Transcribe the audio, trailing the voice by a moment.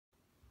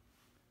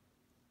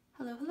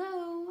Hello,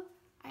 hello!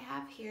 I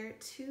have here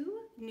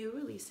two new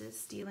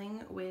releases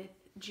dealing with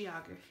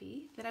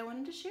geography that I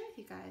wanted to share with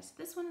you guys.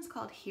 This one is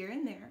called Here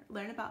and There,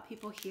 Learn About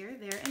People Here,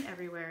 There, and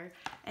Everywhere.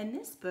 And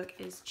this book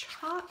is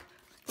chock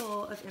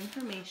full of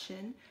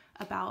information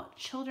about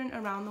children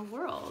around the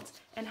world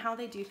and how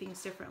they do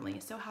things differently.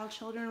 So how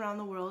children around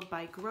the world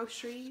buy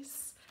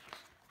groceries,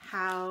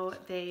 how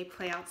they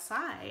play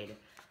outside,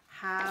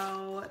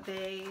 how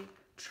they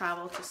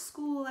travel to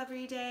school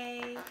every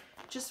day,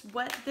 just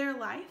what their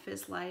life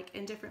is like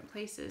in different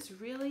places.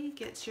 Really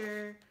gets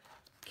your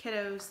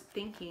kiddos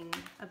thinking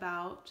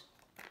about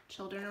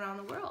children around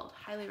the world.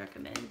 Highly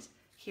recommend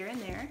Here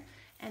and There.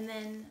 And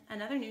then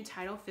another new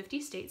title,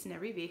 50 States in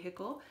Every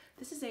Vehicle.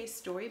 This is a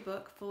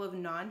storybook full of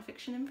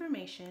nonfiction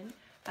information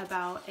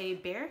about a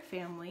bear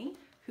family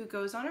who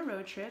goes on a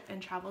road trip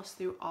and travels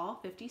through all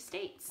 50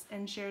 states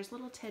and shares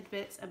little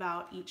tidbits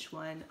about each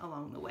one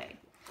along the way.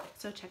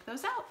 So check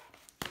those out.